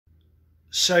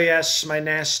So yes, my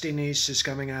nasty niece is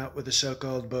coming out with a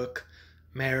so-called book,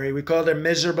 Mary. We called her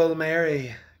Miserable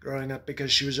Mary growing up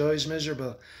because she was always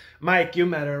miserable. Mike, you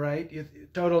met her, right?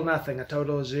 Total nothing, a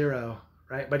total zero,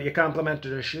 right? But you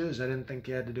complimented her shoes. I didn't think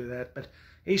you had to do that, but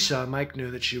he saw. Mike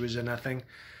knew that she was a nothing,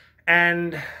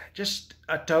 and just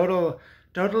a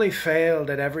totally failed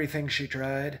at everything she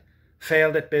tried.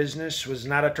 Failed at business. Was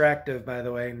not attractive, by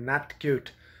the way. Not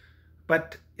cute.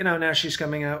 But, now she's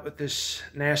coming out with this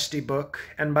nasty book.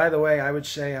 And by the way, I would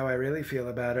say how I really feel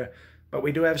about her. But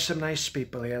we do have some nice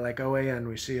people here, like OAN.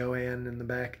 We see OAN in the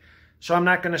back. So I'm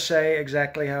not going to say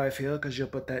exactly how I feel because you'll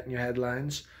put that in your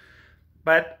headlines.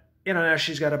 But, now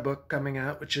she's got a book coming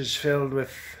out which is filled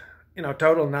with,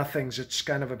 total nothings. It's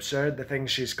kind of absurd, the things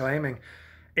she's claiming.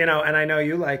 And I know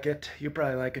you like it. You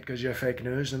probably like it because you're fake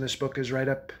news, and this book is right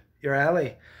up your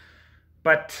alley.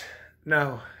 But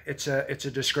no, it's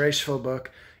a disgraceful book.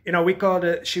 We called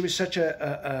it, she was such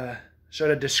a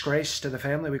sort of disgrace to the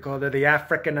family. We called her the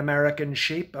African American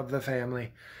sheep of the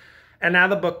family. And now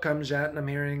the book comes out and I'm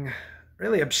hearing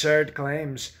really absurd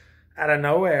claims out of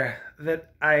nowhere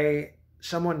that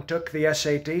someone took the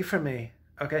SAT from me.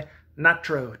 Okay? Not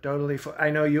true. Totally. I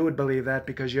know you would believe that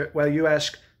because you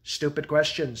ask stupid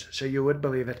questions, so you would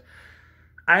believe it.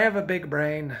 I have a big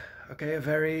brain, okay? A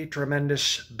very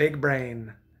tremendous big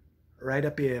brain. Right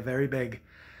up here, very big.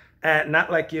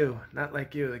 Not like you.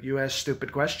 Like you ask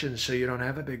stupid questions, so you don't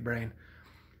have a big brain.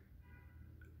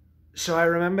 So I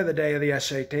remember the day of the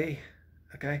SAT,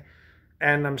 okay?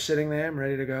 And I'm sitting there, I'm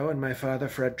ready to go, and my father,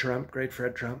 Fred Trump, great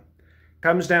Fred Trump,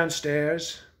 comes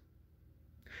downstairs,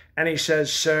 and he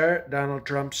says, "Sir," Donald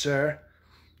Trump, "Sir."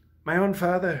 My own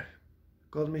father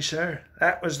called me sir.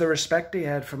 That was the respect he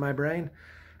had for my brain.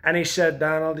 And he said,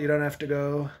 "Donald, you don't have to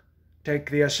go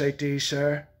take the SAT,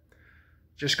 sir.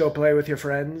 Just go play with your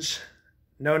friends.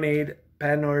 No need.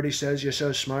 Penn already says you're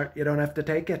so smart, you don't have to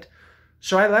take it."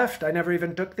 So I left. I never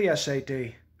even took the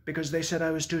SAT because they said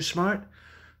I was too smart.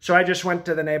 So I just went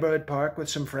to the neighborhood park with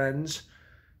some friends,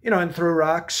 and threw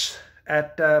rocks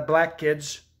at black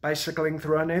kids bicycling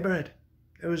through our neighborhood.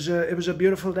 It was a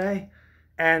beautiful day.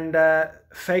 And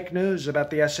fake news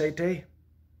about the SAT.